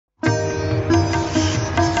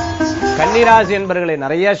கன்னிராசி என்பவர்களே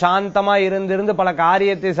நிறைய சாந்தமா இருந்து பல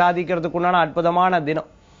காரியத்தை சாதிக்கிறதுக்குண்டான அற்புதமான தினம்.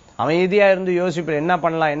 அமைதியா இருந்து யோசிப்பேன்,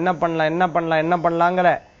 என்ன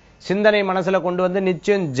பண்ணலாங்கிற சிந்தனை மனசுல கொண்டு வந்து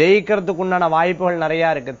நிச்சயம் ஜெயிக்கிறதுக்குண்டான வாய்ப்புகள்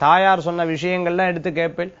நிறைய இருக்கு. தாயார் சொன்ன விஷயங்கள்லாம் எடுத்து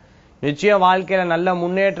கேட்பேன். நிச்சயம் வாழ்க்கையில நல்ல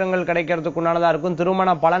முன்னேற்றங்கள் கிடைக்கிறதுக்குண்டானதா இருக்கும்.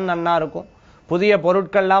 திருமண பலன் நன்னா இருக்கும். புதிய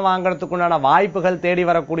பொருட்கள்லாம் வாங்கறதுக்குண்டான வாய்ப்புகள் தேடி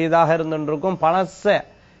வரக்கூடியதாக இருந்துருக்கும்.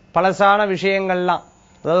 பழசான விஷயங்கள்லாம்,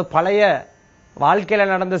 அதாவது பழைய வாழ்க்கையில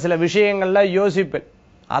நடந்த சில விஷயங்கள்லாம் யோசிப்பேன்.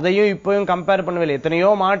 அதையும் இப்பவும் கம்பேர் பண்ணவில்லை. எத்தனையோ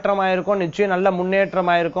மாற்றமாயிருக்கும், நிச்சயம் நல்ல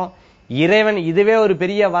முன்னேற்றமாயிருக்கும். இறைவன் இதுவே ஒரு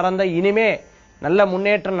பெரிய வரந்த, இனிமே நல்ல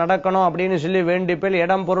முன்னேற்றம் நடக்கணும் அப்படின்னு சொல்லி வேண்டிப்பேன்.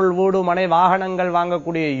 இடம், பொருள், வீடு, மனை, வாகனங்கள்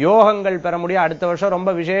வாங்கக்கூடிய யோகங்கள் பெற முடியும். அடுத்த வருஷம்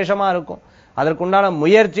ரொம்ப விசேஷமா இருக்கும். அதற்குண்டான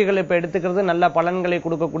முயற்சிகள் இப்ப எடுத்துக்கிறது நல்ல பலன்களை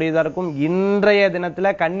கொடுக்கக்கூடியதா இருக்கும். இன்றைய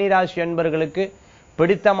தினத்துல கன்னிராசி என்பவர்களுக்கு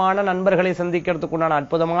பிடித்தமான நண்பர்களை சந்திக்கிறதுக்குண்டான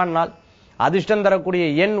அற்புதமான நாள். அதிர்ஷ்டம் தரக்கூடிய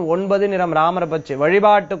எண் 9, நிறம் ராமர் பச்சை.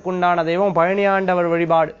 வழிபாட்டுக்குண்டான தெய்வம் பழனியாண்டவர்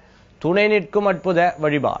வழிபாடு. துணை நிற்கும் அற்புத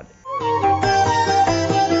வழிபாடு.